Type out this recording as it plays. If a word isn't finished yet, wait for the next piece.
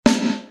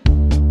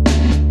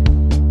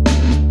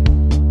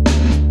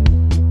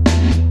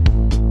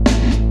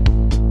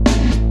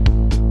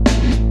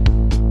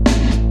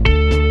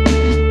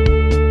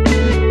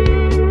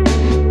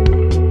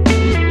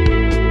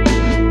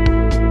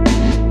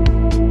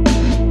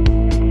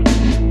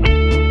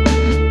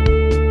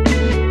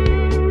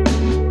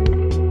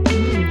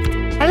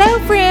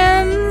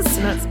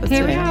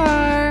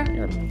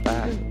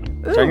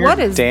Turn what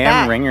your is damn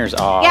that? ringers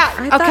off.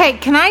 Yeah. Okay.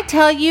 Can I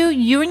tell you,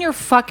 you and your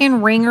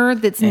fucking ringer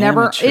that's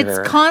never, Amateur.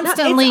 it's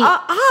constantly it's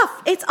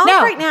off. It's off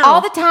no, right now.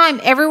 all the time.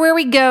 Everywhere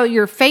we go,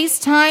 you're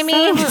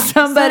FaceTiming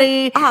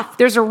somebody. Off.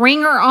 There's a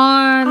ringer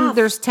on. Off.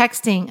 There's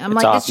texting. I'm It's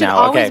like, off it should now.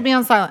 always Okay. be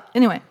on silent.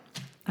 Anyway,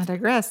 I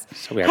digress.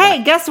 So we are Hey,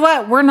 back. guess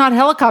what? We're not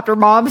helicopter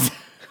moms.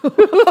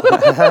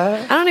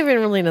 I don't even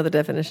really know the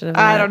definition of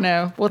that. I don't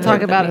know. We'll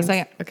talk about it in a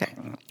second. Okay.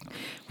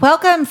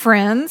 Welcome,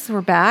 friends.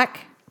 We're back.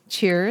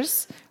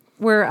 Cheers.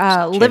 We're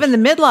living the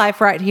midlife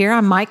right here.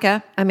 I'm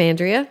Micah. I'm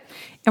Andrea.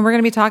 And we're going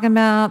to be talking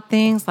about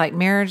things like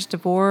marriage,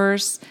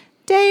 divorce,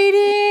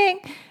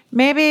 dating,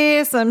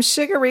 maybe some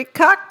sugary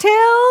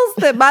cocktails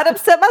that might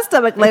upset my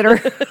stomach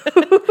later.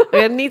 We're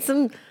gonna need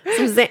some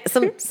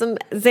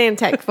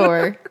Zantac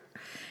for.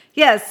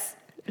 Yes.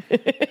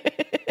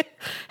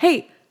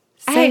 Hey,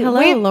 say Hey, hello,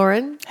 we-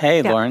 Lauren.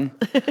 Hey, Lauren.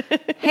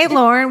 Hey,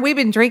 Lauren, we've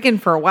been drinking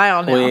for a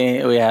while now.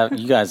 We have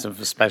you guys have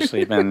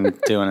especially been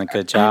doing a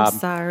good job. I'm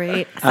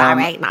sorry.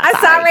 I'm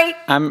sorry.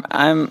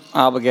 I'm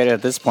obligated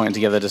at this point to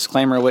give the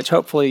disclaimer, which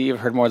hopefully you've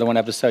heard more than one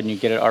episode and you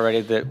get it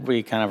already, that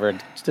we kind of are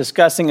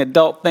discussing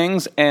adult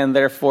things, and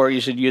therefore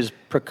you should use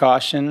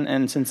precaution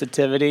and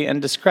sensitivity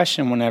and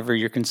discretion whenever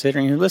you're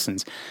considering who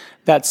listens.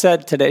 That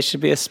said, today should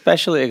be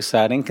especially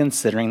exciting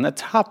considering the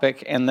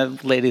topic and the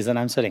ladies that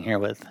I'm sitting here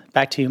with.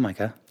 Back to you,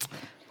 Micah.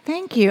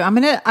 Thank you.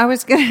 I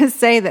was gonna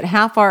say that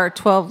half our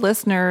 12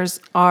 listeners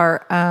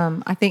are,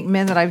 I think,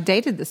 men that I've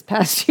dated this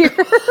past year.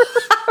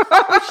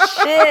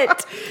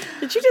 Shit.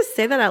 Did you just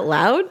say that out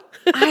loud?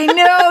 I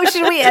know.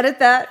 Should we edit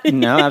that?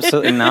 No,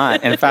 absolutely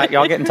not. In fact,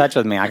 y'all get in touch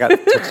with me. I got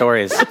two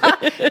stories.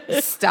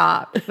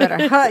 Stop.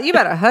 You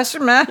better hush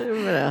your mouth.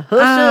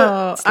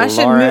 Oh, I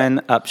should Lauren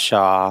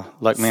Upshaw.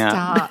 Look me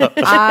up. Stop.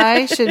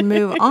 I should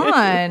move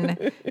on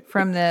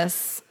from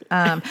this.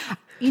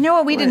 You know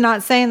what we did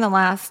not say in the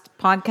last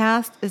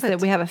podcast is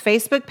that we have a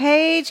Facebook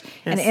page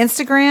and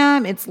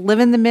Instagram. It's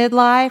Living the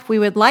Midlife. We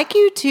would like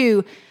you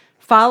to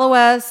follow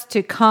us,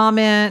 to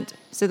comment,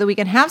 so that we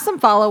can have some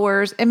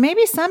followers, and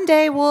maybe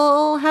someday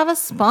we'll have a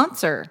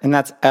sponsor. And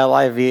that's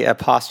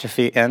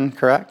LIV''N,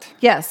 correct?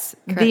 Yes,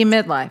 the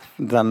midlife.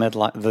 The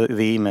midlife. The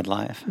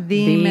midlife.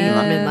 The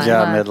midlife.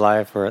 The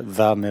midlife or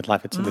the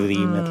midlife. It's the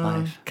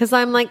midlife. Because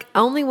I'm like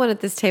only one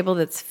at this table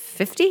that's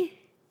 50.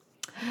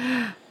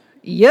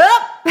 Yep.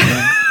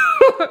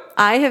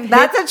 I have.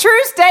 That's a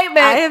true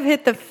statement. I have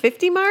hit the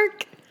 50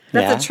 mark.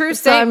 That's Yeah. a true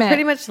So I'm statement.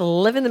 pretty much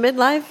living the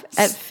midlife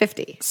at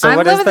 50. So I'm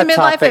what is living the midlife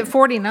topic? at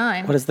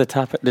 49. What is the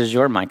topic du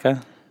jour,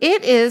 Micah?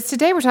 It is.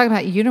 Today we're talking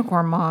about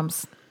unicorn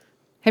moms.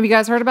 Have you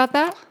guys heard about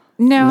that?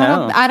 No.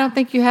 No. I don't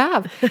think you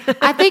have.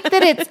 I think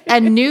that it's a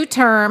new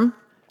term,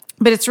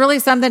 but it's really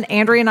something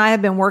Andrea and I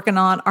have been working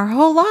on our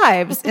whole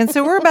lives. And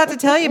so we're about to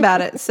tell you about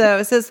it. So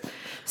it says,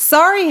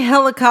 sorry,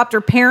 helicopter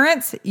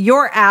parents,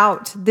 you're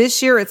out.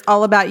 This year it's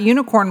all about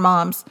unicorn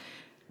moms.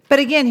 But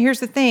again, here's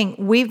the thing.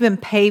 We've been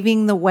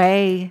paving the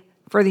way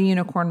for the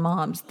unicorn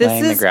moms. This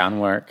Laying is the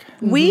groundwork.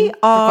 We For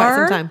quite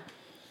are some time.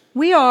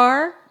 we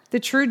are the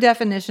true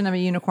definition of a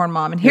unicorn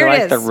mom. And here You're it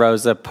like is. the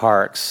Rosa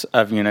Parks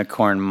of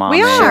unicorn mom.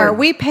 We are.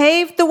 We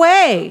paved the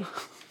way.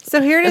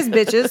 So here it is,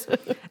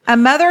 bitches. A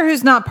mother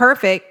who's not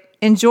perfect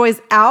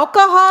enjoys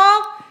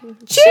alcohol.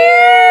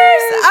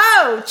 Cheers!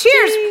 Oh,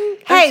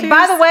 cheers. Hey,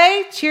 by the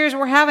way, cheers.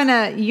 We're having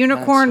a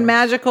unicorn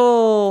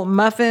magical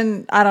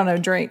muffin, I don't know,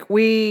 drink.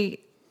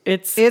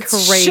 It's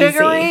crazy.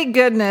 sugary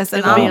goodness.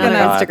 And It'll be I'm on going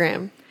our to...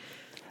 Instagram.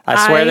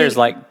 I swear I- there's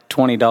like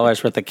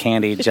 $20 worth of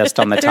candy just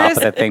on the top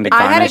of the thing to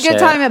garnish I had a good it.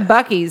 time at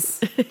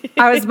Buc-ee's.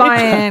 I was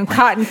buying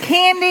cotton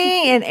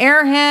candy and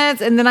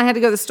Airheads, and then I had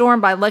to go to the store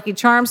and buy Lucky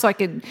Charms so I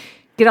could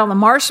get all the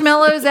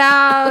marshmallows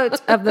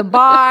out of the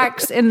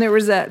box. And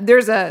there's a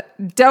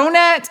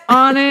donut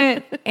on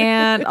it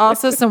and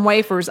also some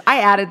wafers. I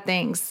added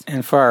things.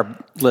 And for our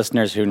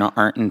listeners who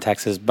aren't in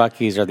Texas,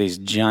 Buc-ee's are these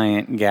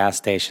giant gas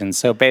stations.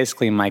 So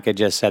basically, Micah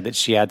just said that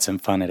she had some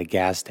fun at a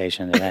gas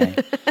station today.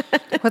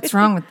 What's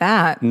wrong with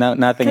that? No,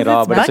 nothing at 'Cause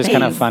all, it's but it's just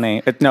kind of Buc-ee's.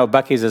 funny. No,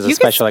 Buc-ee's is a You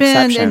special could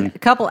spend exception. a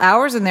couple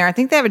hours in there. I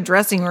think they have a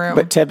dressing room.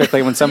 But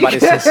typically, when somebody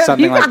says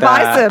something you like could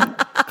that,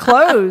 buy some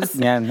clothes.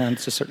 yeah, no,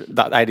 it's just sort of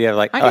the idea of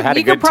like, I had a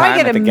You could good time probably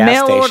at get the a gas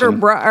mail order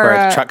station or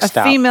a truck a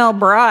stop. female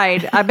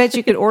bride. I bet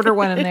you could order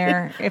one in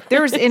there if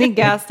there was any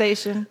gas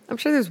station. I'm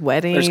sure there's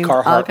weddings,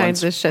 Carhartt all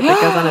kinds ones. of shit that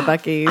goes on at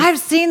Buc-ee's. I've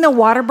seen the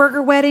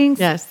Whataburger weddings.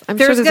 Yes, I'm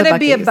sure there's there's a going to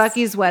be a Buc-ee's.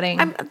 Buc-ee's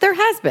wedding. There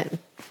has been.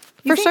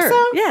 You For think sure.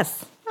 so?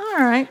 Yes. All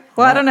right.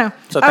 Well, I don't know.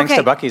 So thanks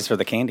Okay. to Buc-ee's for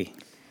the candy.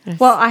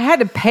 Well, I had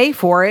to pay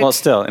for it. Well,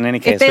 still, in any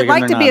case, if they'd figure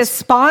like they're to be a not-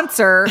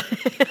 sponsor,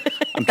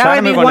 I'm that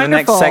trying to would move be on to the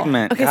next wonderful.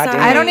 segment. Okay, God sorry.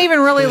 damn I it. don't even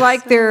really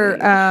like their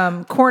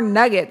corn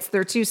nuggets.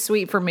 They're too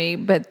sweet for me.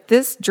 But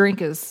this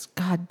drink is,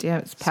 god damn,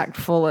 it's packed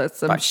full of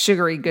some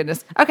sugary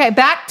goodness. Okay,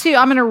 back to,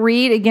 I'm going to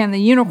read again the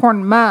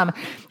unicorn mum.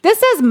 This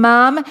says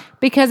mum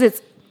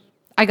because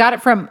I got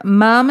it from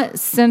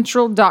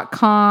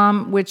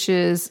mumcentral.com, which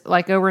is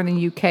like over in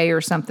the UK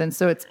or something.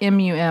 So it's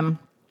MUM,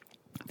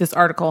 this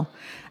article.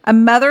 A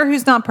mother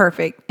who's not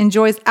perfect,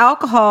 enjoys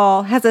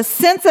alcohol, has a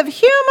sense of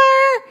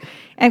humor,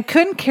 and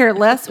couldn't care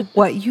less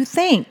what you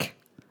think.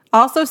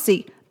 Also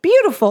see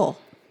beautiful,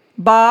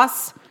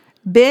 boss,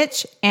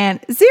 bitch, and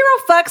 0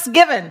 fucks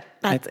given.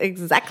 That's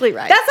exactly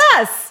right. That's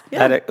us.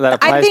 That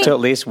applies think- to at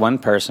least one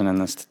person in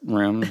this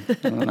room. I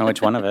don't know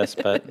which one of us,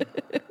 but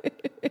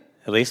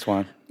at least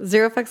one.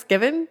 0 fucks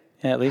given?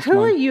 Yeah, at least Who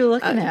one. are you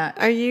looking at?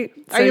 Are you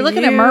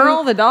looking at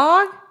Merle the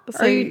dog?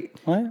 So Are you,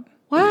 What?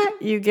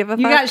 what? you give a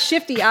You fuck? got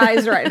shifty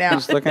eyes right now. I'm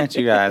just looking at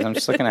you guys. I'm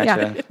just looking at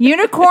Yeah. you.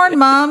 Unicorn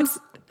moms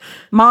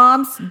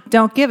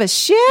don't give a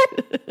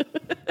shit.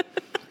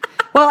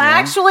 Well,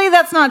 actually,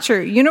 that's not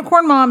true.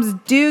 Unicorn moms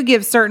do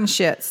give certain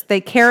shits.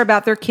 They care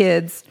about their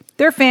kids,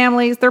 their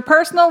families, their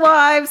personal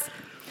lives.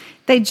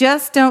 They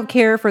just don't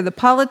care for the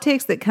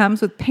politics that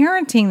comes with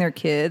parenting their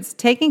kids,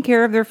 taking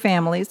care of their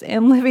families,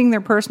 and living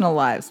their personal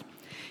lives.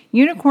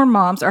 Unicorn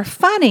moms are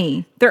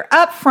funny. They're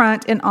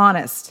upfront and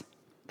honest.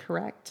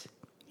 Correct.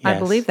 I Yes.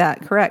 believe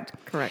that. Correct.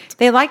 Correct.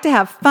 They like to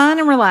have fun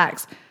and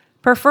relax,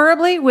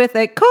 preferably with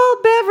a cold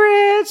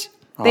beverage.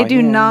 They do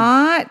yeah.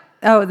 not.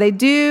 Oh, they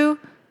do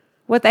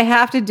what they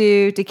have to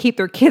do to keep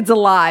their kids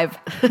alive.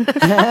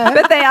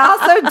 But they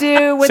also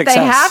do what they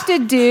Success. have to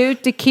do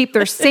to keep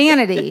their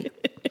sanity.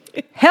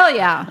 Hell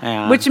yeah.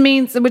 Yeah. Which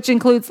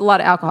includes a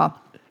lot of alcohol.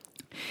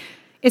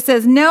 It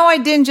says, no, I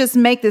didn't just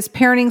make this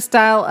parenting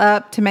style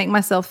up to make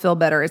myself feel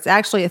better. It's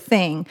actually a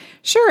thing.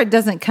 Sure, it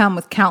doesn't come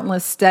with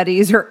countless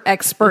studies or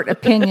expert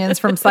opinions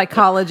from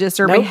psychologists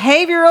or Nope.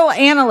 behavioral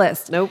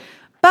analysts. Nope.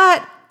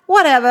 But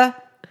whatever.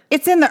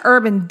 It's in the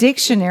Urban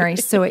Dictionary,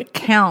 so it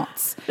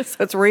counts.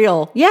 So it's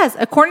real. Yes,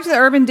 according to the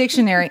Urban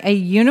Dictionary, a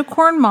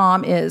unicorn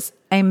mom is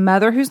a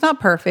mother who's not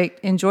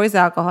perfect, enjoys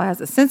alcohol,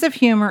 has a sense of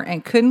humor,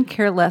 and couldn't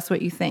care less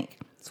what you think.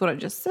 That's what I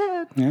just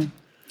said. Yeah.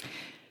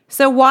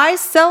 So why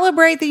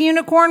celebrate the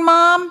unicorn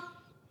mom?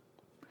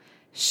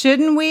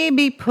 Shouldn't we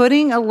be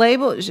putting a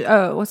label?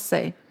 Oh, what's it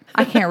say?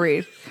 I can't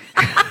read.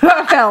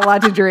 I've had a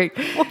lot to drink.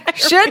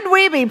 Shouldn't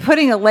we be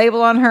putting a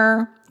label on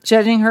her,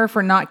 judging her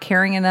for not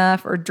caring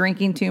enough or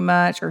drinking too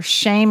much or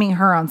shaming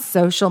her on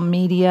social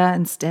media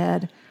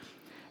instead?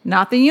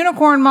 Not the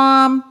unicorn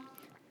mom.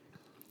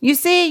 You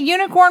see,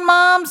 unicorn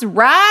moms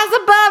rise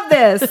above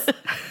this.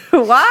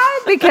 Why?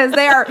 Because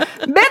they are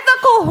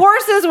mythical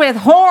horses with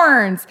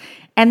horns,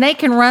 and they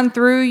can run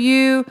through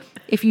you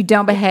if you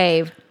don't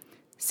behave.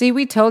 See,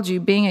 we told you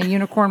being a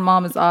unicorn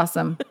mom is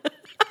awesome.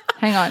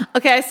 Hang on.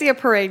 Okay, I see a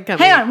parade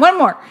coming. Hang on, one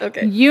more.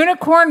 Okay.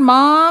 Unicorn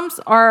moms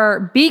are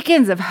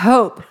beacons of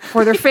hope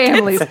for their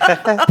families,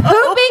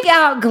 pooping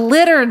out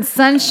glitter and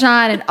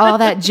sunshine and all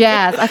that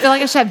jazz. I feel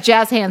like I should have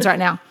jazz hands right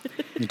now.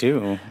 You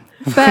do.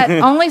 But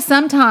only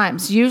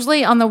sometimes,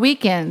 usually on the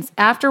weekends,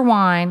 after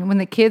wine, when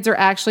the kids are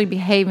actually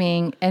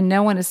behaving and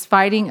no one is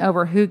fighting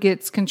over who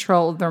gets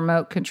control of the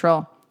remote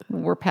control.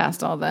 We're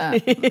past all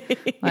that.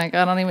 Like,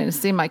 I don't even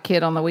see my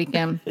kid on the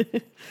weekend.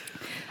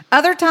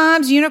 Other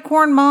times,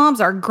 unicorn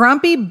moms are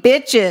grumpy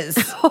bitches.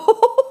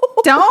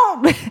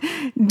 Don't,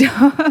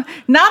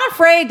 not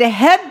afraid to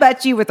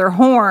headbutt you with her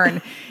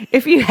horn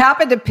if you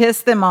happen to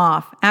piss them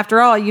off.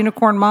 After all,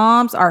 unicorn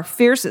moms are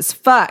fierce as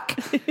fuck.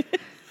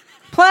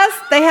 Plus,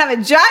 they have a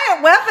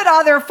giant weapon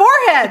on their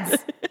foreheads.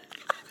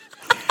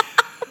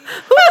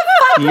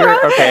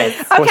 Okay.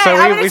 Okay,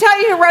 I'm going to tell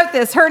you who wrote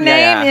this. Her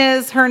name Yeah.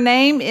 is,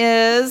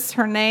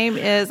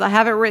 I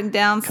have it written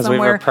down Because we've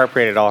somewhere.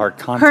 appropriated all her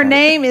content. Her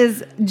name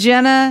is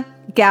Jenna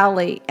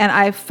Galley, and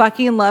I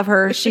fucking love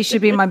her. She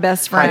should be my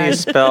best How do you friend.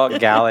 spell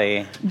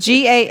galley?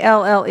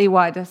 Galley.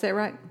 Did I say it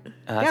right?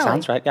 That Galley.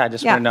 sounds right. Yeah, I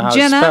just want to know how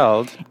Jenna, it's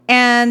spelled.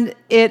 And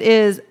it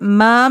is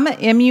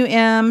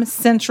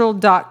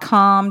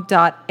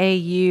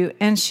mumcentral.com.au.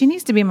 And she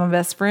needs to be my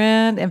best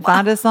friend and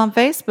find us on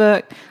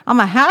Facebook. I'm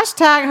going to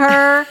hashtag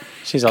her.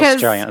 She's 'cause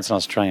Australian. It's an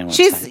Australian website.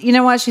 She's, you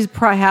know what? She's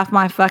probably half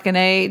my fucking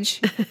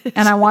age.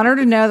 And I want her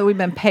to know that we've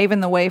been paving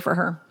the way for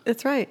her.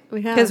 That's right.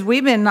 We have. Because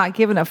we've been not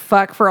giving a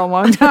fuck for a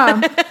long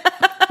time.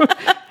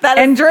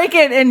 And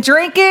drinking and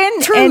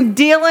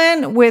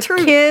dealing with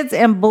kids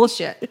and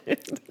bullshit.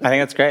 I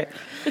think that's great.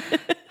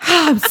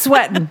 I'm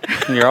sweating.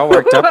 You're all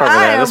worked up over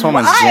there. This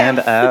woman's ginned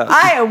up.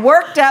 I am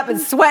worked up and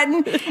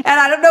sweating, and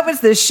I don't know if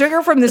it's the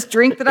sugar from this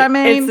drink that I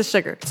made. It's the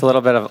sugar. It's a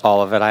little bit of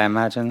all of it, I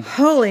imagine.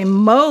 Holy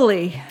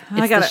moly!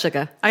 It's the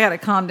sugar. I gotta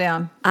calm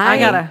down. I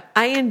gotta.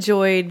 I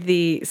enjoyed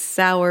the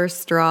sour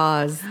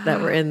straws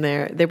that were in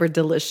there. They were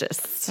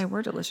delicious. They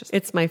were delicious.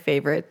 It's my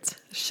favorite.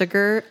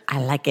 Sugar, I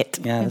like it.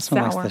 Yeah, It's this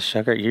one likes sour. the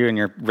sugar. You and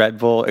your Red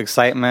Bull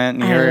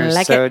excitement. I You're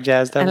like so it.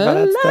 jazzed up I about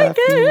that like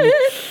stuff.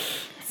 it.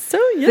 So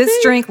yummy.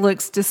 This drink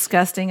looks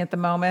disgusting at the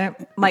moment.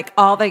 Like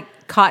all the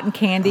cotton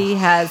candy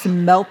has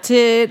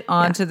melted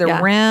onto the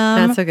rim.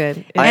 Not so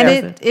good.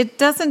 And it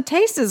doesn't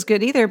taste as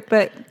good either.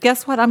 But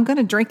guess what? I'm going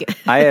to drink it.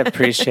 I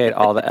appreciate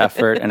all the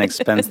effort and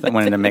expense that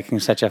went into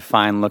making such a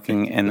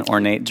fine-looking and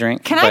ornate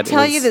drink. Can I but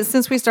tell it you was- that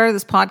since we started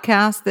this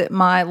podcast, that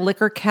my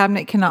liquor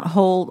cabinet cannot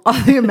hold all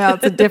the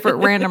amounts of different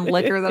random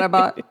liquor that I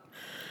bought?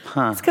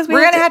 It's because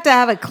We're going to have to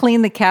have a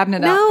clean the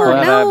cabinet out No, part. We'll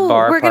have a no.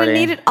 bar We're going to party.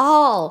 need it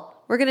all.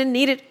 We're going to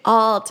need it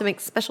all to make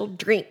special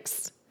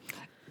drinks.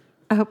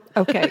 Oh,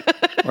 okay.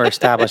 We're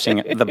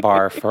establishing the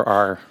bar for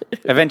our...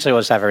 Eventually,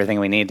 we'll just have everything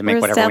we need to make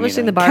We're whatever we need.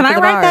 establishing the bar Can for I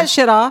the write bar. that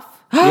shit off?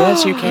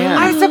 Yes, you can.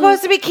 I'm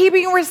supposed to be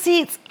keeping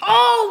receipts.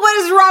 Oh, what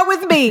is wrong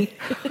with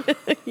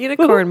me?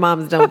 Unicorn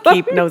moms don't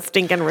keep no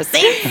stinking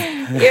receipts.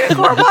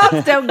 Unicorn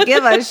moms don't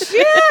give a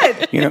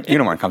shit.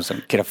 Unicorn comes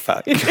to get a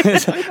fuck. Is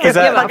Give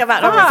a fuck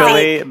about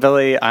a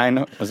Billy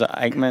was it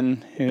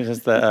Eichmann who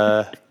was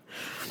the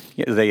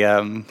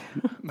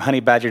honey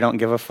badger don't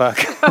give a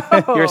fuck? You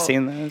ever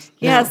seen those?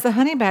 Yes, the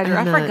honey badger.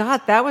 I I'm not.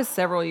 forgot that was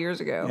several years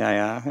ago.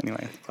 Yeah.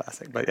 Anyway,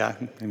 classic. But yeah,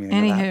 I mean,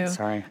 Anywho.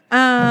 sorry.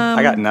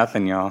 I got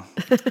nothing, y'all.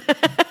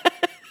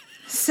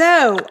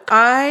 So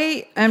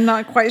I am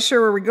not quite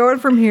sure where we're going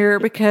from here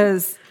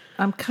because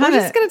I'm We're kind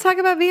of. just going to talk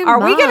about being Are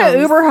we going moms. to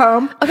Uber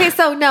home? Okay,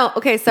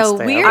 so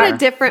Stay we're out in there. a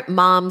different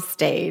mom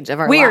stage of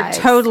our We are lives.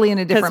 totally in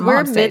a different 'Cause we're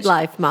mom stage.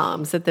 midlife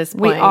moms at this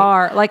We point.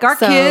 are. Like our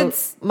So,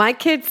 kids, My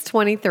kid's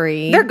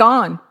 23. they're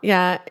gone.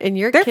 Yeah, and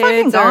your They're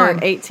fucking kids are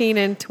gone. 18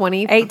 and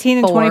 24. 18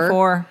 and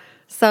 24.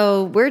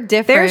 So we're They're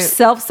different.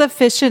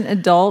 self-sufficient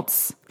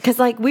adults. Because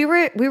like we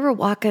were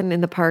walking in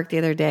the park the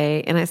other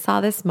day, and I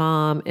saw this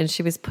mom, and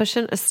she was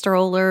pushing a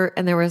stroller,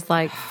 and there was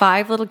like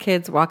 5 little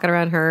kids walking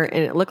around her,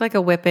 and it looked like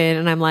a whipping.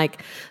 And I'm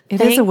like, It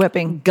is a "Thank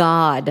whipping.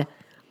 God,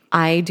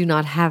 I do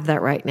not have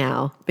that right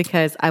now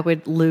because I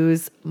would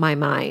lose my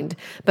mind."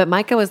 But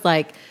Micah was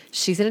like,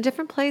 "She's in a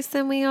different place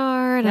than we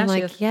are," and Yeah, I'm she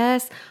like, is.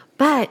 "Yes,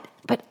 but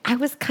I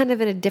was kind of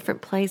in a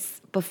different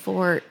place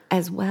before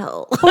as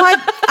well." Well,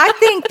 I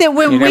think that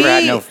when You we never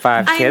had no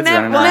 5 kids I never,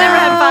 running well, around. never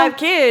had 5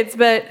 kids,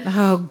 but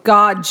oh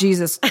God,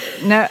 Jesus,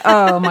 no,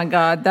 oh my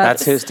God,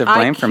 That's who's to I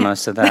blame for can't-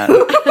 most of that.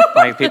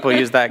 Like people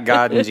use that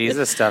God and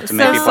Jesus stuff to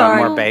make So people have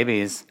sorry. more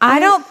babies. I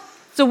don't.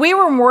 So we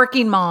were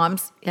working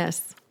moms,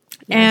 yes.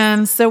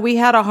 and so we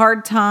had a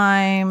hard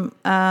time.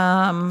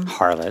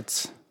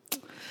 Harlots.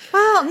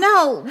 Well,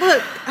 no,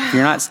 look,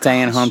 You're not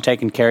staying home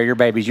taking care of your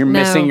babies. You're No,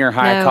 missing your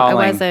high no, calling.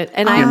 I wasn't.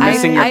 And You're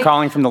missing your I-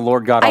 calling from the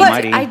Lord God I,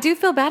 Almighty. I do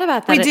feel bad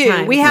about that. we at do.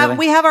 times. We have Really?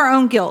 we have our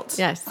own guilt.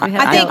 Yes, I we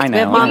have I think guilt. know, We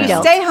have I mom know. If you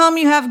guilt. stay home,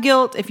 you have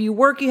guilt. If you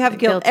work, you have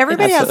guilt. Guilt.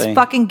 Everybody Absolutely. has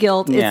fucking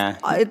guilt. Yeah.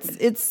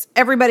 It's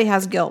everybody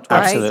has guilt,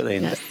 right? Absolutely.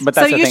 Yes. But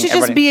So that's the you thing. should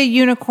just be a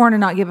unicorn and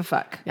not give a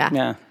fuck. Yeah.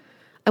 Yeah.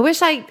 I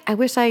wish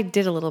I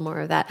did a little more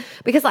of that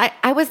because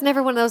I was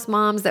never one of those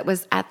moms that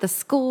was at the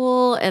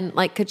school and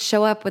like could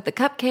show up with the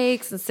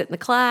cupcakes and sit in the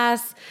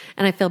class,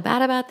 and I feel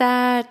bad about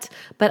that.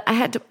 But I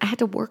had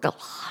to work a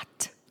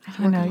lot.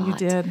 I know you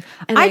did.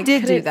 And I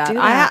did do couldn't that. do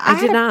I I had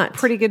did a not.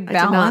 pretty good I did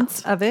not.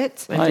 balance of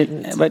it. I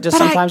didn't. But just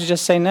But sometimes you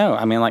just say no.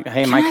 I mean, like,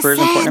 hey, my Can I career's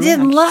say important. I to me.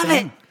 didn't I love just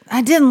say it.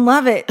 I didn't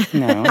love it.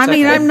 No, it's I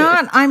mean,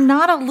 okay. I'm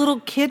not a little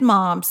kid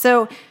mom.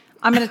 So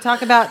I'm going to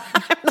talk about.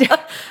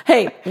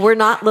 Hey, we're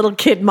not little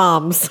kid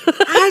moms.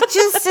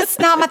 It's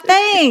not my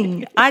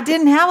thing. I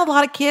didn't have a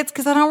lot of kids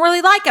because I don't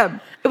really like them.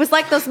 It was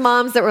like those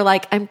moms that were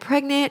like, "I'm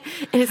pregnant,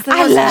 and it's the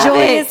I most love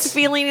joyous it.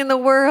 feeling in the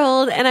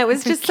world." And I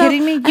was just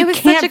kidding me? It You was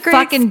can't such a great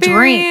fucking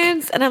drink.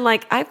 experience. And I'm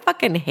like, I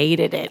fucking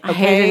hated it. I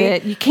hated okay?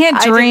 it. You can't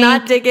I drink. did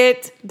not dig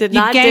it. Did You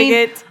not gain-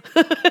 dig it.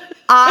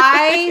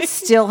 I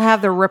still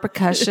have the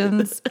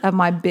repercussions of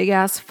my big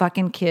ass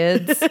fucking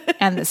kids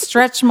and the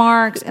stretch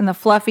marks and the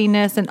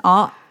fluffiness and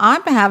all.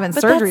 I'm having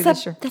surgery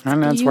this year. That's I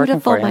know, it's working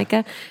beautiful, for you.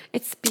 Micah.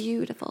 It's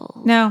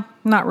beautiful. No,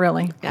 not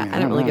really. Yeah, I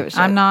don't really give a shit.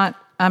 I'm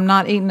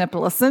not eating a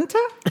placenta.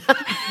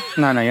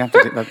 No, you have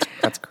to do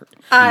that's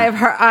I've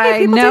heard. I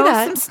people do know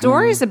that. some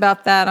stories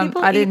about that.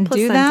 People I eat didn't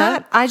do placenta.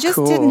 that. I just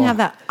Cool. didn't have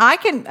that. I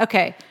can.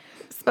 Okay.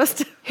 Supposed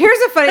to. Here's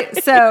a funny.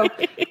 So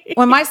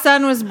when my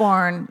son was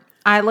born,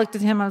 I looked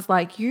at him. I was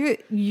like, "You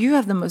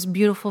have the most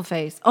beautiful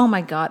face. Oh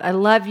my God, I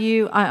love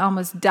you. I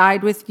almost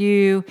died with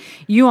you.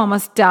 You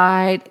almost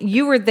died.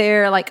 You were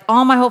there. Like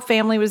all my whole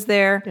family was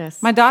there.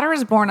 Yes. My daughter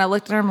was born. I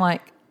looked at her. I'm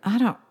like, I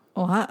don't.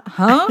 What?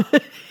 Huh?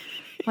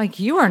 Like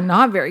you are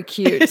not very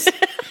cute.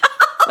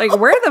 Like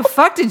where the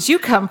fuck did you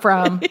come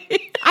from?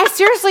 I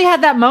seriously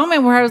had that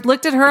moment where I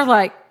looked at her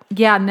like,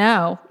 yeah,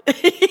 no.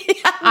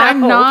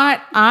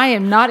 I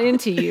am not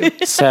into you.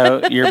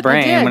 So your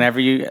brain, did. whenever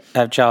you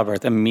have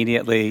childbirth,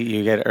 immediately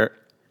you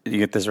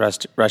get this rush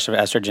of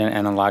estrogen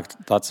and lots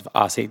of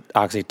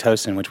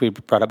oxytocin, which we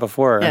brought up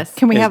before. Yes.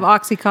 Can we Is- have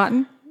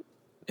Oxycontin?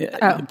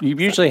 You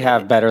usually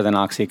have better than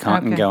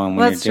OxyContin Okay. going when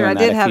Well, you're that's true. doing I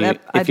did that.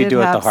 have If you do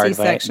it the hard way, the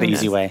C-sections.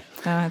 easy way.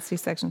 No, I had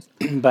C-sections.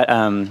 But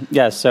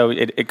yeah, so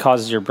it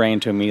causes your brain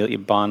to immediately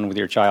bond with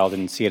your child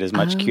and see it as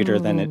much cuter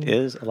than it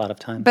is a lot of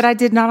times. But I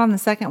did not on the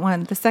second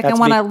one. The second That's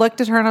one, be- I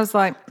looked at her and I was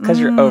like, because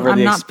you're over I'm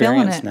the not feeling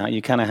experience it. now,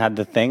 you kind of had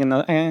the thing and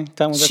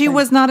done with the She thing.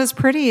 was not as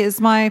pretty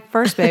as my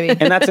first baby.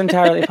 and that's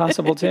entirely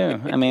possible too.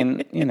 I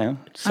mean,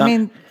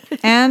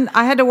 And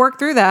I had to work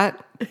through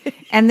that.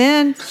 And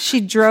then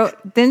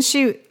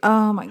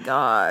oh my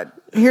God.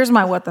 Here's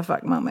my what the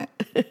fuck moment.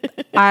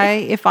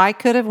 If I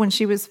could have, when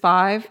she was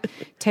 5,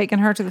 taken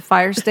her to the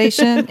fire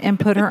station and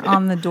put her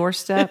on the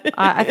doorstep,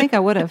 I think I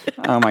would have.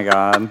 oh my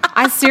God.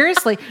 I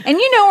seriously, and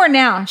you know her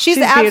now. She's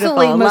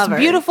absolutely beautiful. most Love her.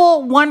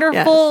 beautiful,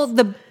 wonderful, Yes.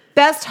 the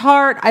best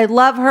heart. I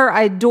love her.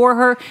 I adore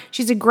her.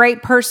 She's a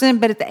great person.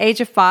 But at the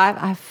age of 5,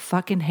 I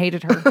fucking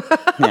hated her.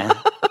 Yeah.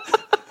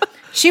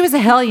 She was a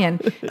hellion.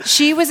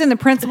 She was in the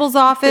principal's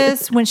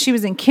office when she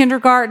was in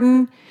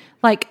kindergarten.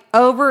 like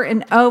over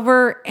and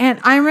over. And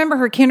I remember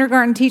her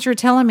kindergarten teacher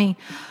telling me,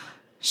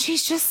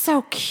 she's just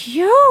so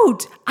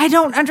cute. I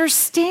don't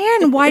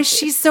understand why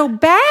she's so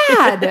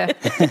bad.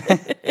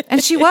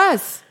 And she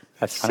was.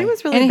 That's funny. She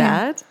was really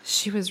bad.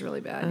 She was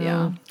really bad,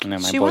 yeah. No,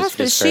 my She boys was, are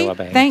but just very she, well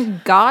behaved.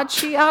 thank God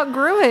she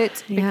outgrew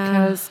it. Yeah,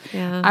 Because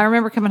yeah. I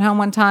remember coming home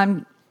one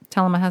time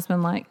telling my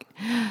husband, like,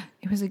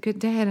 it was a good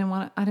day. I didn't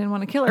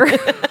want to kill her.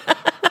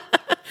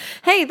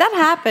 Hey, that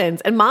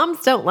happens. And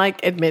moms don't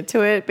like admit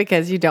to it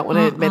because you don't want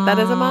to admit that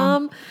as a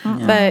mom.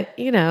 But,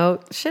 you know,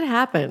 shit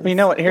happens. You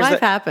know what? Here's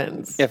Life the-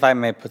 happens. If I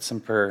may put some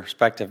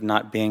perspective,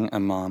 not being a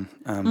mom.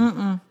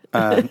 Well,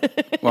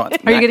 Are you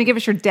going to give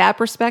us your dad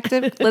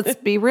perspective? Let's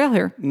be real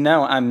here.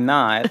 No, I'm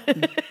not.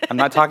 I'm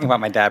not talking about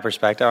my dad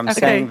perspective. I'm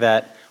saying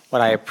that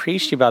what I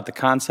appreciate about the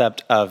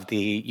concept of the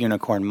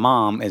unicorn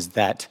mom is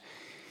that,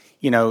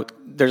 you know,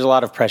 there's a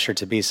lot of pressure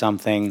to be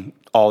something,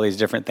 all these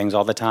different things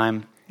all the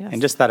time. Yes.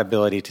 And just that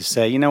ability to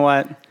say, you know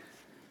what,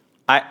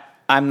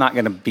 I'm not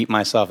going to beat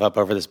myself up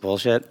over this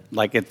bullshit.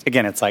 Like,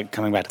 it's like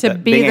coming back to, To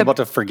that, be being the- able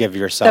to forgive The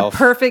yourself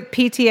perfect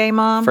PTA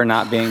mom. for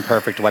not being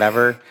perfect,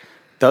 whatever.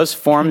 Those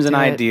forms and do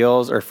it.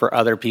 ideals are for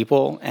other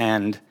people.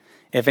 And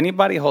if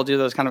anybody holds you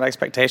to those kind of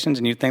expectations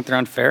and you think they're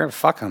unfair,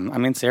 fuck them. I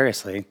mean,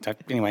 seriously.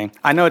 Anyway,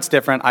 I know it's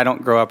different. I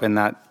don't grow up in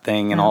that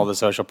thing and all the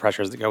social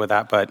pressures that go with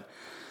that, but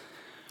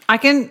I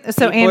can.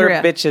 So people Andrea,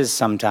 are bitches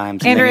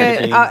sometimes. and they need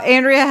to be-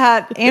 Andrea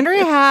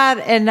had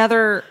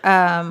another.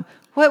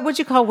 What would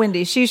you call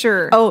Wendy? She's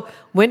your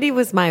Wendy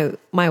was my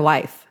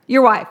wife.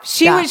 your wife.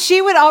 She Yeah.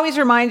 would always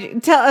remind you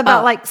tell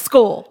about like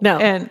school. No,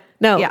 and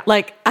no. yeah.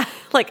 Like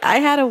I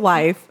had a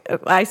wife.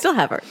 I still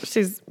have her.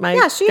 She's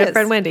my she good is.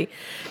 friend Wendy,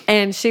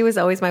 and she was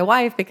always my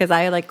wife because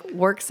I like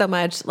worked so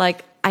much.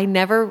 Like I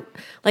never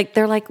like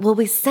they're like, well,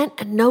 we sent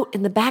a note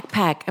in the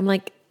backpack. I'm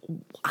like,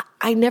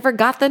 I never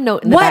got the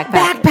note in the What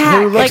backpack.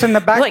 backpack? Who looks in the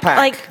backpack?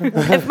 Like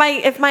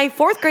if my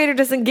fourth grader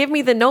doesn't give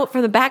me the note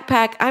from the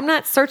backpack, I'm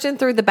not searching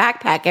through the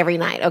backpack every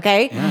night,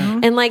 okay?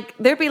 And like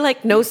there'd be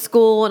like no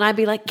school, and I'd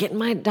be like getting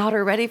my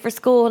daughter ready for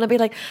school, and I'd be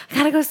like, I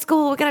gotta go to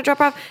school, we gotta drop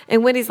her off.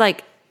 And Wendy's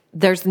like,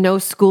 there's no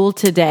school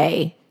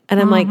today, and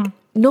I'm like,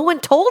 no one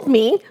told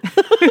me.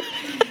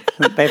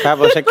 they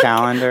publish a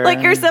calendar.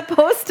 Like you're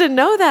supposed to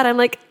know that. I'm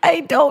like,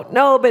 I don't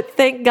know, but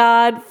thank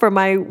God for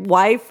my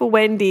wife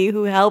Wendy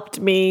who helped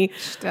me.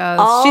 does.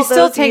 all She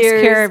still those takes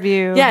years. care of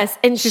you. Yes,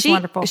 and She's she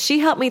wonderful. She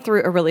helped me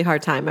through a really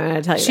hard time. I'm going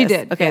to tell you, She this.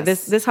 did, Okay,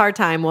 yes. this hard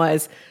time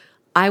was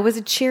I was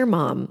a cheer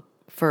mom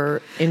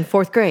in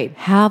fourth grade.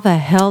 How the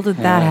hell did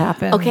that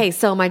happen? Okay,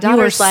 so my you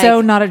daughter's were like,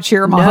 so not a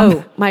cheer mom.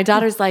 No, my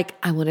daughter's like,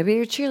 I want to be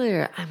your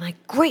cheerleader. I'm like,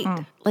 great,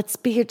 let's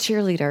be your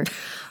cheerleader.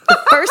 The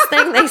first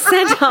thing they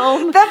sent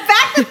home. The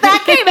fact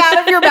that came out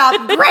of your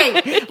mouth,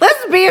 great.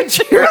 Let's be a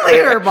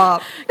cheerleader,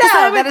 mom. No,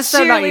 I'm that a is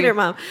so not you. cheerleader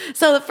mom.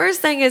 So the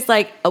first thing is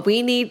like,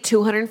 we need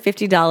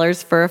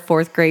 $250 for a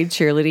fourth grade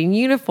cheerleading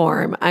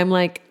uniform. I'm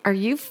like, are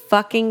you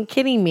fucking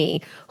kidding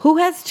me? Who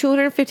has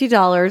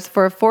 $250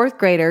 for a fourth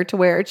grader to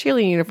wear a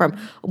cheerleading uniform?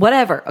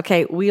 Whatever.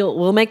 Okay,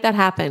 we'll make that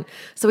happen.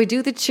 So we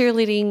do the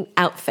cheerleading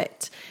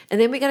outfit. And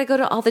then we got to go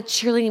to all the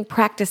cheerleading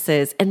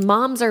practices. And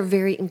moms are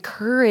very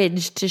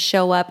encouraged to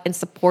show up and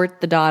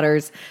support the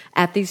daughters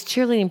at these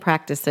cheerleading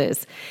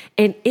practices.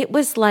 And it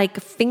was like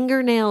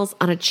fingernails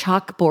on a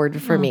chalkboard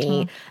for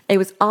me. It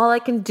was all I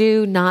can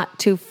do not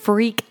to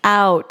freak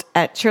out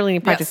at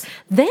cheerleading practice.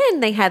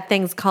 Then they had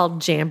things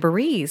called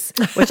jamborees,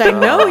 which I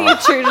know you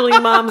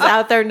cheerleading moms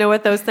out there know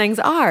what those things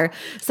are.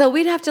 So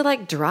we'd have to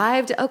like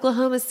drive to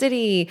Oklahoma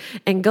City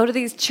and go to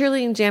these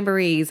cheerleading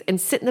jamborees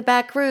and sit in the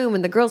back room,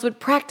 and the girls would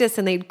practice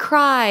and they'd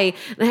cry,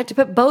 and I had to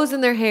put bows in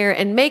their hair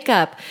and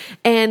makeup.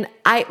 And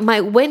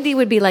my Wendy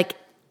would be like,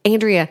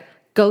 Andrea,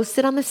 go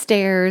sit on the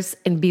stairs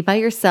and be by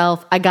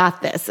yourself. I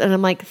got this. And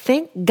I'm like,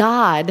 thank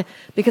God,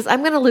 because I'm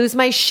going to lose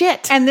my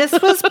shit. And this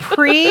was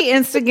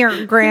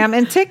pre-Instagram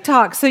and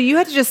TikTok. So you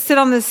had to just sit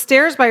on the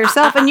stairs by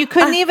yourself and you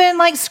couldn't even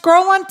like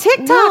scroll on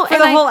TikTok for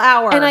the whole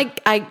hour.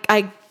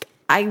 And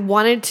I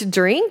wanted to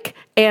drink,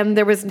 and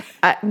there was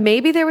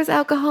maybe there was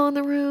alcohol in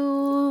the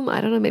room. I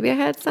don't know. Maybe I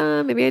had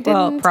some. Maybe I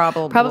didn't.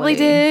 Well, probably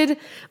did.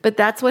 But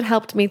that's what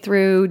helped me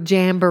through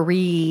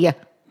jamboree.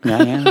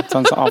 Yeah.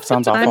 Sounds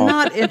awful. I'm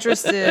not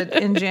interested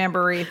in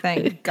jamboree,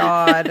 thank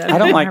God. I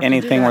don't like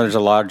anything where there's a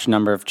large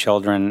number of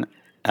children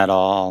at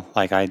all.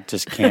 Like, I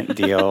just can't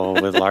deal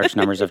with large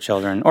numbers of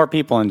children or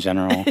people in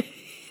general.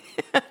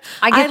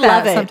 I get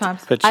love that it.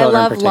 sometimes. But I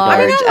children love particularly.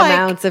 large I mean, I like-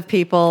 amounts of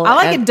people. I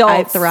like and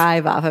adults. I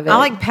thrive off of it. I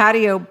like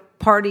patio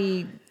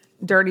party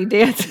dirty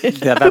dancing.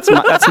 Yeah, that's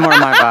more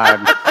my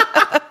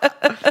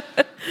vibe.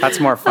 That's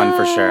more fun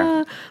for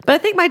sure. But I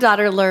think my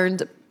daughter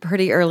learned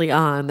pretty early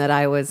on that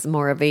I was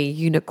more of a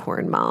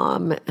unicorn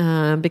mom,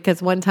 because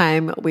one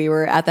time we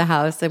were at the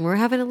house and we were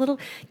having a little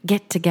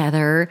get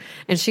together,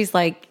 and she's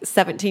like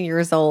 17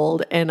 years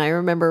old, and I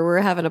remember we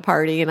were having a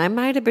party, and I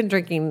might have been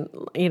drinking,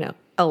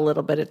 a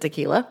little bit of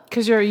tequila.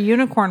 Because you're a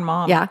unicorn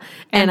mom. Yeah.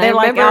 And I they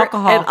like remember-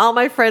 alcohol. And all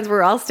my friends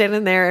were all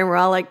standing there and we're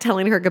all like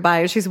telling her goodbye.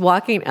 And she's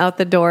walking out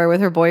the door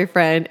with her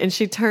boyfriend and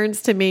she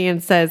turns to me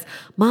and says,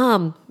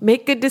 Mom,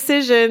 make good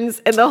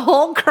decisions. And the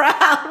whole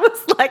crowd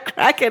was like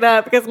cracking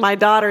up because my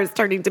daughter is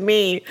turning to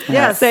me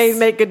Yes. saying,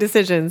 make good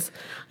decisions.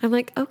 I'm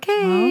like,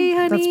 okay, honey.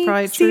 That's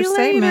probably a see true you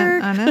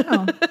later. statement. I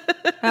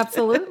know.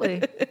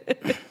 Absolutely.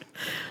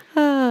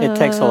 It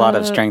takes a lot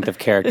of strength of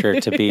character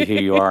to be who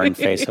you are in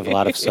face of a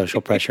lot of social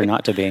pressure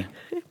not to be.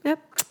 Yep.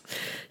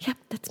 Yep,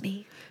 that's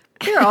me.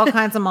 There are all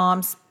kinds of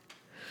moms.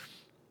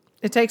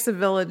 It takes a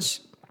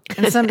village.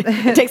 And some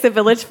It takes a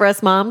village for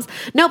us moms.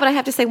 No, but I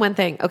have to say one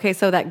thing. Okay,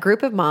 so that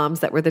group of moms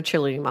that were the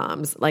cheerleading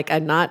moms, like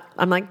I'm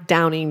like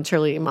downing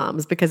cheerleading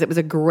moms because it was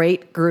a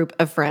great group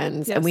of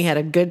friends and we had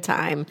a good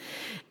time.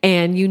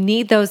 And you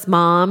need those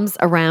moms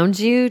around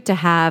you to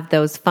have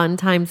those fun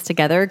times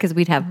together because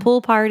we'd have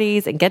pool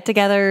parties and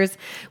get-togethers.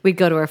 We'd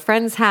go to a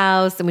friend's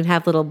house and we'd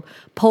have little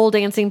pole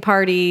dancing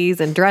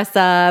parties and dress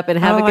up and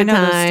have a I good know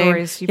those time.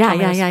 stories. You've Yeah, told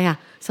me yeah, those. yeah, yeah.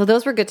 So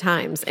those were good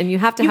times, and you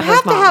have to you have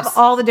have those to moms. have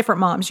all the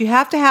different moms. You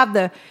have to have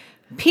the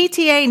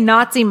PTA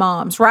Nazi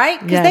moms, right?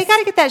 Because Yes. they got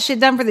to get that shit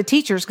done for the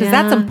teachers because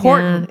that's Yeah,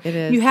 important. yeah, it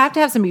is. You have to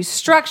have somebody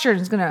structured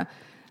who's going to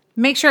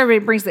make sure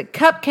everybody brings the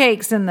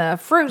cupcakes and the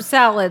fruit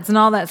salads and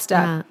all that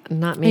stuff. Yeah,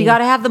 not me. You got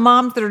to have the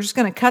moms that are just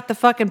going to cut the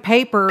fucking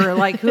paper, or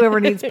like whoever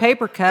needs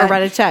paper cut. or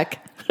write a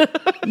check.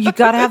 You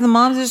got to have the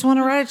moms that just want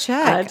to write a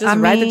check. Just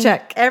write the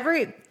check.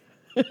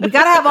 We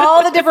got to have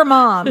all the different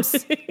moms.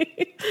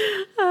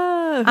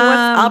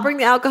 I'll bring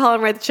the alcohol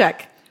and write the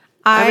check.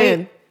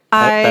 I'm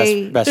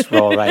in. Best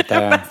role right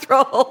there. Let's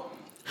roll.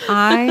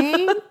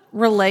 I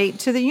relate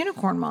to the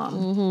unicorn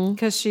mom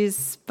because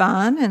she's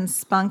fun and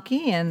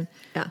spunky and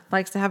Yeah.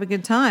 likes to have a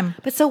good time.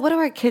 But so what do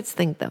our kids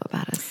think though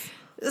about us?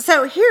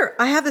 So here,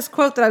 I have this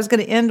quote that I was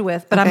going to end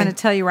with, but I'm Okay. going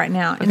to tell you right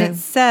now. And Okay. it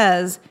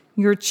says,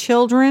 your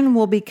children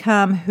will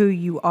become who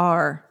you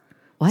are.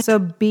 What? So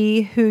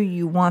be who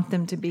you want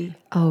them to be.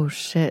 Oh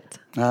shit.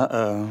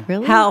 Uh-oh.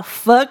 Really? How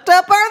fucked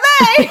up are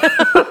they?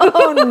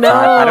 Oh no.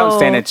 I don't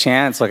stand a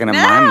chance looking at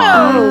my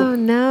mom. Oh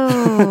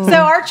no. So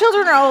our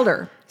children are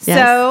older. Yes.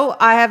 So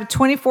I have a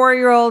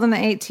 24-year-old and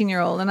an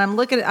 18-year-old, and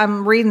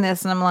I'm reading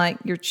this, and I'm like,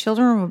 your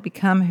children will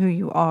become who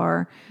you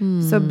are.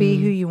 So be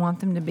who you want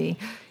them to be.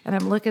 And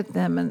I'm looking at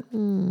them,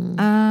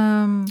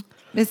 and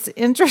it's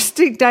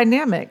interesting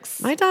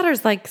dynamics. My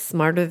daughter's like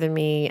smarter than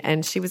me,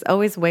 and she was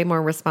always way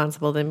more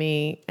responsible than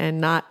me,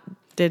 and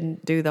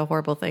didn't do the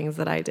horrible things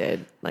that I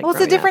did. Like, Well, it's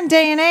a growing different up.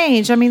 day and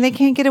age. I mean, they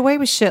can't get away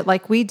with shit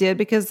like we did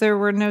because there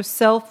were no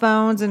cell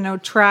phones and no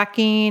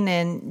tracking,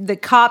 and the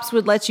cops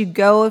would let you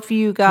go if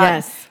you got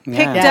Yes. picked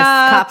Yes,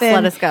 up. cops let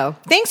and us go.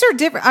 Things are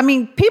different. I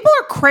mean, people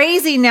are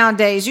crazy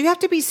nowadays. You have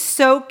to be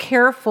so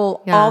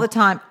careful Yeah. all the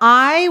time.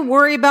 I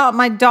worry about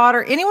my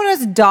daughter. Anyone who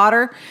has a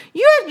daughter,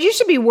 you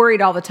should be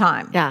worried all the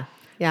time. Yeah.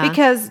 Yeah.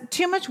 Because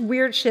too much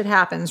weird shit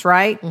happens,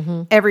 right?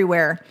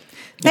 Everywhere.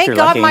 Thank you're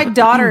God lucky. my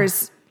daughter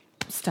is.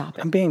 Stop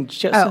it. I'm being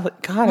just Oh,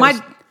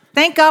 God.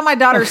 thank God my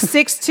daughter's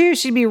 6'2".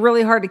 She'd be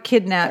really hard to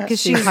kidnap because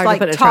She's she's hard to like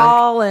put in a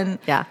tall and.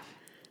 Yeah.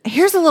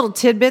 Here's a little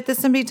tidbit that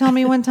somebody told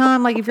me one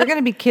time. Like if you're going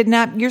to be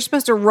kidnapped, you're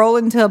supposed to roll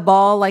into a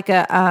ball like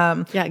get like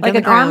on an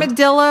the ground.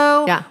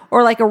 armadillo, Yeah.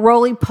 or like a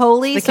roly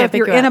poly. So can't if pick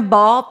you're you in a up.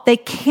 ball, they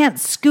can't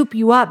scoop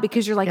you up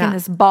because you're like in Yeah.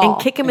 this ball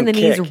And kick him in the And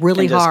knees kick,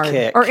 really and just hard.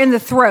 kick. or in the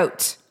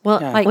throat. Well,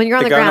 Yeah. like when you're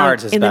on The the, ground,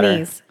 Gonards is in better. the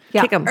knees.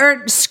 Yeah. Kick him.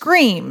 Or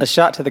scream. A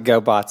shot to the go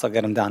bots will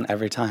get them down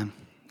every time.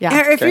 Yeah.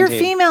 Or if you're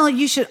Guaranteed. female,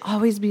 you should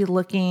always be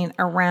looking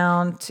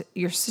around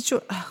your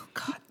situation. Oh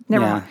God,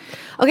 never Yeah. mind.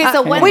 Okay,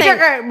 so one we thing,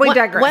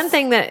 digress. One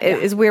thing that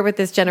is weird with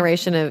this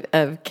generation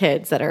of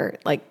kids that are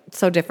like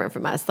so different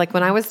from us. Like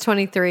when I was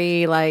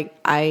 23, like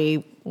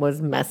I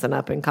was messing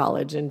up in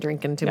college and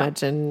drinking too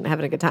much and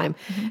having a good time.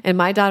 And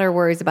my daughter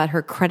worries about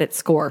her credit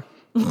score.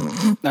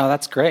 No,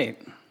 that's great.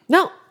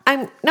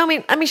 I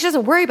mean she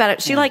doesn't worry about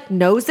it. She like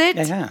knows it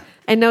Yeah.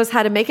 and knows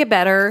how to make it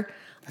better.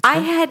 I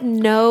had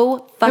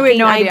no had fucking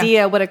no idea.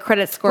 idea what a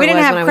credit score We didn't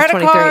was have when I was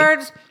credit 23.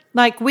 cards.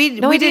 Like we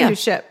idea. didn't do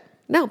shit.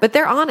 No, but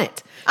they're on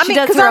it. I She mean,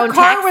 does because her our own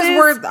car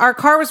taxes. our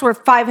car was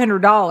worth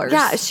 $500.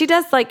 Yeah, she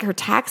does like her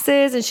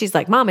taxes, and she's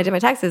like, "Mom, I did my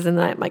taxes, and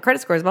then my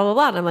credit score is blah blah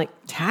blah." And I'm like,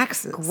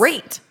 taxes.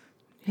 "Great,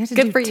 You had to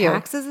Good do for you.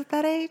 taxes at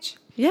that age.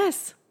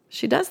 yes,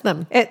 she does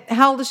them."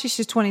 How old is she?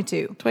 She's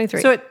 22.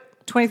 23. So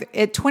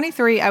at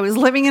 23, I was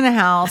living in a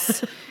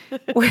house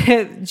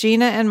with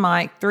Gina and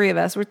Mike, three of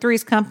us. We're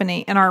Three's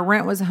Company, and our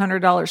rent was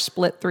 $100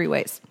 split three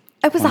ways.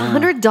 It was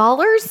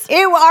 $100.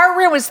 Our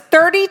rent was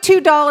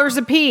 $32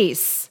 a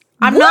piece.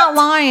 I'm not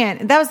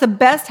lying. That was the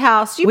best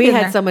house. You've We been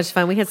had there. so much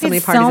fun. We had so We many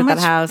had parties so at that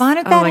much house. fun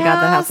at Oh that my god, that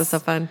house house. was so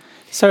fun.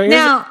 So here's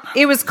Now,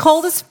 it was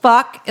cold as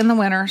fuck in the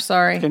winter,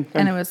 sorry. Good.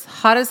 And it was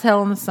hot as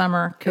hell in the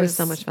summer. It was 'cause,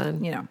 so much fun.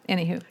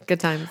 Anywho. Good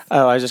times.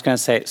 Oh, I was just going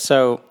to say,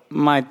 so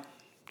my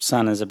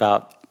son is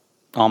about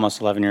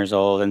almost 11 years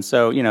old. And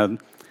so,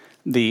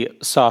 the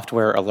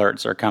software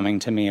alerts are coming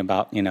to me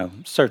about,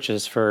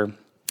 searches for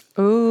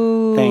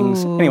Ooh.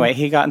 things. Anyway,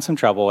 he got in some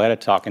trouble. We had a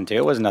talking to.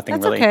 It was nothing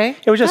That's really. okay.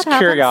 It was just That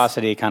happens.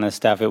 curiosity kind of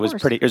stuff. It was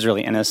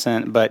really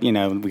innocent, but we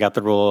got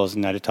the rules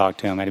and I had to talk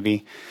to him.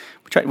 We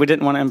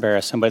didn't want to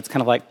embarrass him, but it's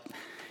kind of like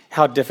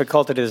how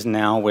difficult it is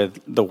now with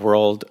the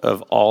world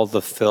of all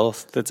the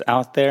filth that's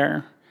out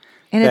there.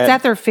 And it's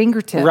at their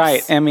fingertips.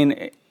 Right. I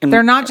mean,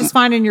 They're not just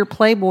finding your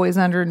Playboys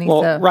underneath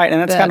the right. And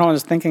that's bed. kind of what I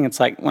was thinking. It's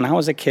like when I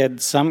was a kid,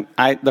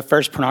 the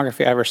first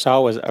pornography I ever saw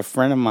was a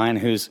friend of mine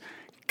whose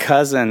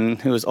cousin,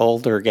 who was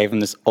older, gave him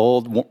this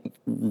old,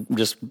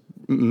 just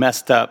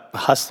messed up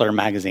Hustler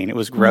magazine. It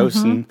was gross.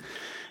 And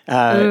Ooh,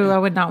 I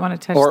would not want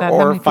to touch that. How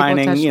or many people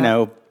finding, touch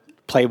that?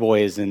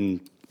 Playboys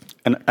in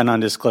an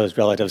undisclosed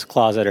relative's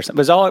closet or something.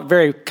 It was all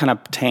very kind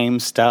of tame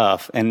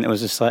stuff. And it was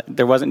just like,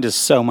 there wasn't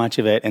just so much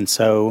of it. And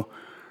so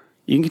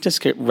you can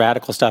just get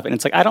radical stuff. And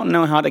it's like, I don't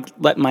know how to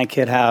let my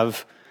kid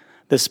have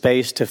the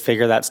space to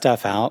figure that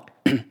stuff out.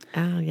 Oh,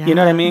 yeah. You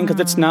know what I mean? Because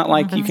it's not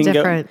like you That's can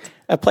different. go.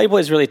 A Playboy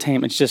is really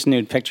tame. It's just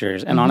nude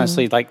pictures. And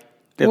honestly, like,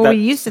 Well, we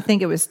used to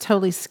think it was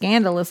totally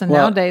scandalous, and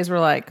nowadays we're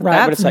like,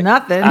 that's but it's like,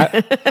 nothing.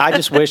 I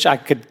just wish I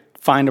could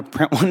find a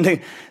print one to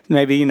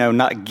maybe,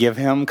 not give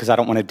him because I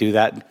don't want to do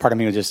that. Part of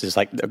me was just is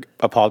like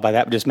appalled by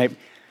that, but just maybe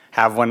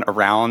have one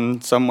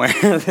around somewhere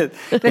that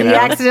he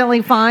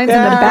accidentally finds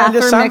in the just bathroom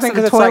next to something, 'cause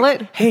the it's like,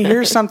 toilet. hey,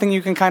 here's something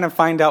you can kind of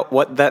find out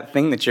what that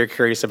thing that you're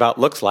curious about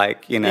looks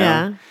like,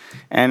 Yeah.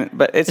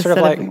 But it's sort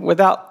of Instead like of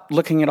without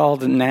looking at all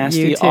the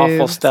nasty, YouTube.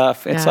 awful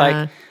stuff. It's Yeah.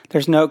 like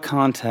there's no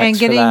context And for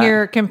getting that.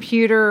 your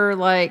computer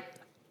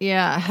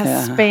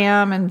has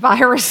spam and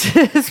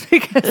viruses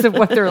because of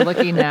what they're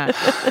looking at.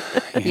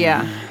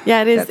 Yeah.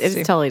 Yeah, it is. That's It's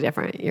too- totally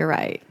different. You're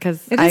right.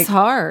 Because It is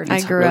hard. I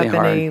It's grew really up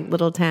in a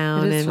little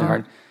town. It is and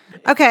hard.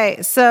 Okay,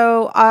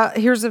 so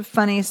here's a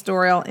funny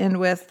story I'll end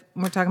with.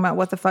 We're talking about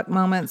what the fuck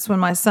moments when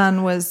my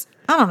son was,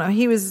 I don't know,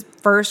 he was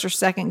first or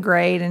second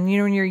grade, and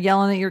when you're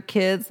yelling at your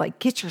kids, like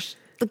get your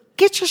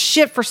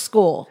shit for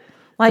school,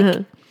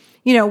 like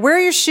wear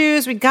your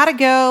shoes, we gotta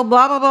go,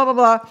 blah blah blah blah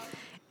blah,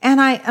 and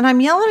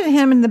I'm yelling at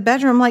him in the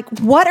bedroom, like,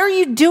 what are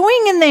you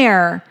doing in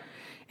there?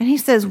 And he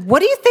says, what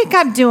do you think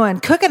I'm doing?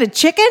 Cooking a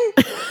chicken?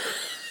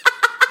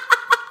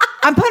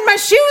 I'm putting my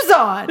shoes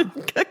on.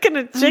 Cooking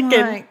a chicken.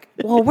 I'm like,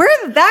 well, where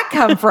did that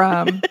come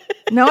from?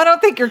 No, I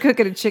don't think you're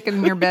cooking a chicken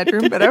in your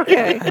bedroom, but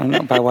okay. I don't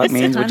know by what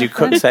means would you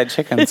cook said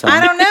chicken. Son?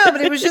 I don't know,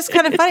 but it was just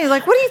kind of funny.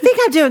 Like, what do you think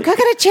I'm doing?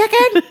 Cooking a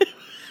chicken?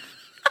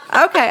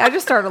 Okay, I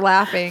just started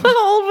laughing.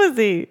 How old was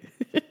he?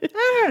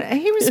 I don't know.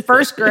 He was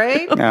first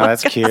grade. No,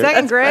 that's cute.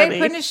 Second grade, funny.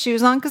 putting his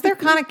shoes on because they're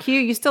kind of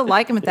cute. You still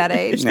like them at that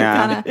age.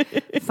 Yeah. They're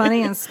kind of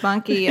funny and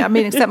spunky. I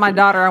mean, except my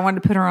daughter, I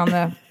wanted to put her on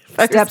the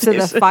steps of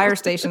the fire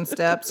station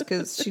steps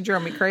because she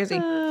drove me crazy.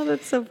 Oh,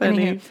 that's so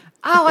funny. Anywho.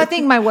 Oh, I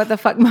think my what the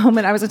fuck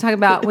moment I was talking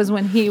about was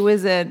when he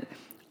was at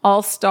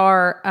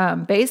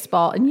all-star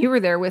baseball, and you were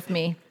there with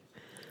me.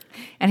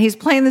 And he's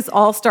playing this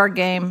all-star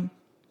game.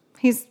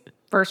 He's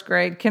first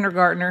grade,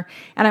 kindergartner,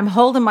 and I'm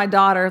holding my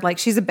daughter like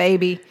she's a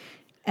baby,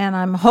 and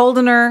I'm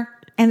holding her,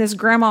 and this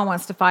grandma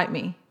wants to fight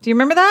me. Do you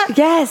remember that?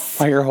 Yes.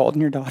 While you're holding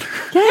your daughter.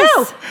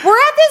 Yes. No, we're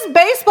at this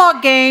baseball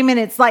game and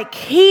it's like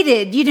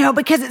heated,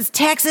 because it's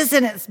Texas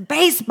and it's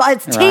baseball,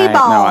 it's Right.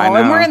 T-ball, No, I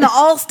and know. we're in the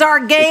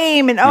All-Star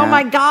game, and oh Yeah.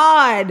 my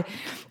God,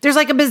 there's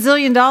like $1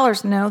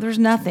 bazillion. No, there's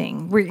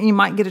nothing. You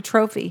might get a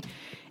trophy.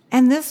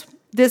 And this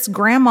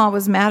grandma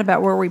was mad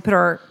about where we put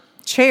our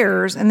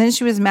chairs, and then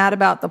she was mad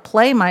about the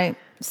play my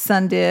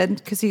son did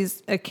because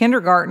he's a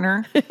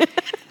kindergartner.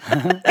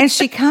 And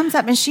she comes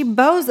up and she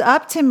bows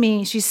up to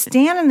me. She's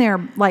standing there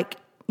like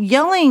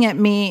yelling at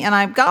me, and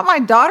I've got my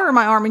daughter in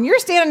my arm, and you're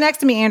standing next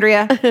to me,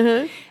 Andrea.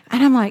 And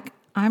I'm like,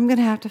 I'm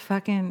gonna have to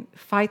fucking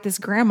fight this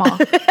grandma.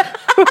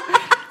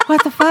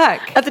 What the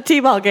fuck? At the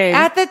T-ball game.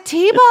 At the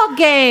T-ball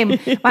game.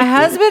 My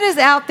husband is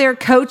out there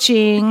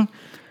coaching.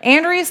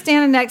 Andrea's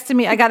standing next to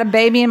me. I got a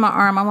baby in my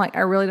arm. I'm like,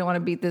 I really don't want to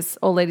beat this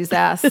old lady's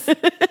ass.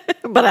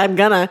 but I'm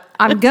gonna.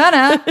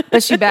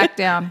 But she backed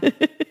down.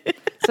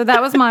 So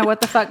that was my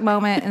what the fuck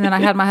moment. And then I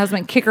had my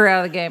husband kick her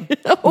out of the game.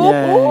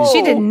 Yay.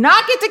 She did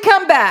not get to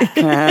come back.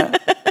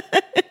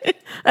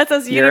 That's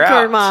us You're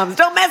unicorn out. moms.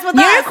 Don't mess with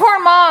us.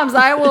 Unicorn moms,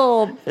 I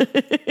will.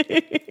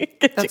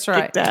 Get That's you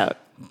right. kicked out.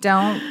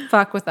 Don't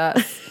fuck with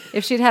us.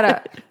 If she'd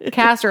had a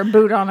cast or a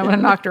boot on, I would have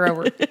knocked her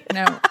over.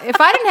 No. If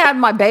I didn't have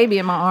my baby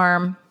in my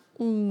arm,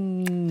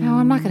 no,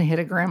 I'm not going to hit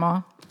a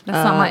grandma.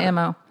 That's not my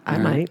MO. I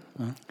might.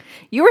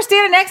 You were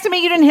standing next to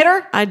me. You didn't hit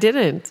her? I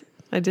didn't.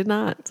 I did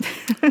not.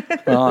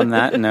 Well, on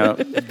that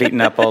note, beating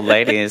up old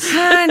ladies.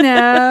 I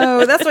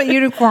know. That's what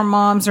unicorn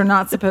moms are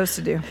not supposed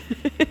to do.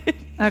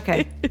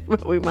 Okay.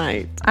 But we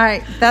might. All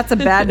right. That's a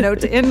bad note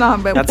to end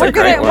on, but That's we're a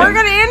great gonna one.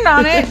 end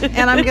on it,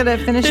 and I'm gonna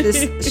finish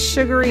this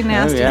sugary,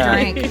 nasty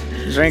drink.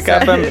 Drink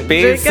up and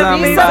beat Drink up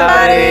and beat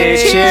somebody.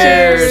 somebody.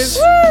 Cheers.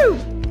 Woo!